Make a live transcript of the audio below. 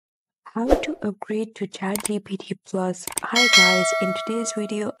How to upgrade to ChatGPT Plus. Hi guys, in today's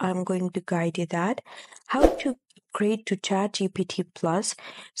video, I'm going to guide you that how to upgrade to ChatGPT Plus.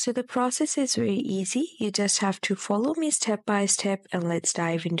 So the process is very easy. You just have to follow me step by step and let's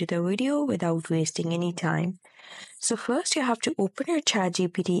dive into the video without wasting any time. So first you have to open your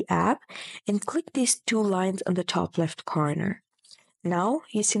ChatGPT app and click these two lines on the top left corner. Now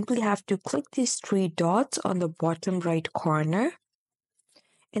you simply have to click these three dots on the bottom right corner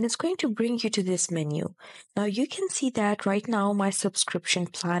and it's going to bring you to this menu. Now you can see that right now my subscription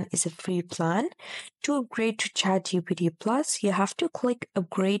plan is a free plan. To upgrade to ChatGPT Plus, you have to click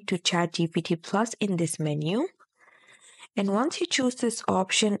upgrade to ChatGPT Plus in this menu. And once you choose this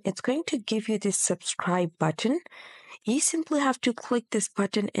option, it's going to give you this subscribe button. You simply have to click this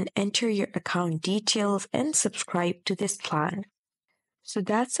button and enter your account details and subscribe to this plan. So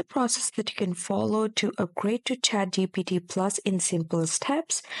that's the process that you can follow to upgrade to ChatGPT Plus in simple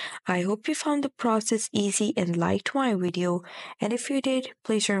steps. I hope you found the process easy and liked my video. And if you did,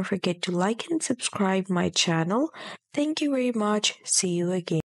 please don't forget to like and subscribe my channel. Thank you very much. See you again.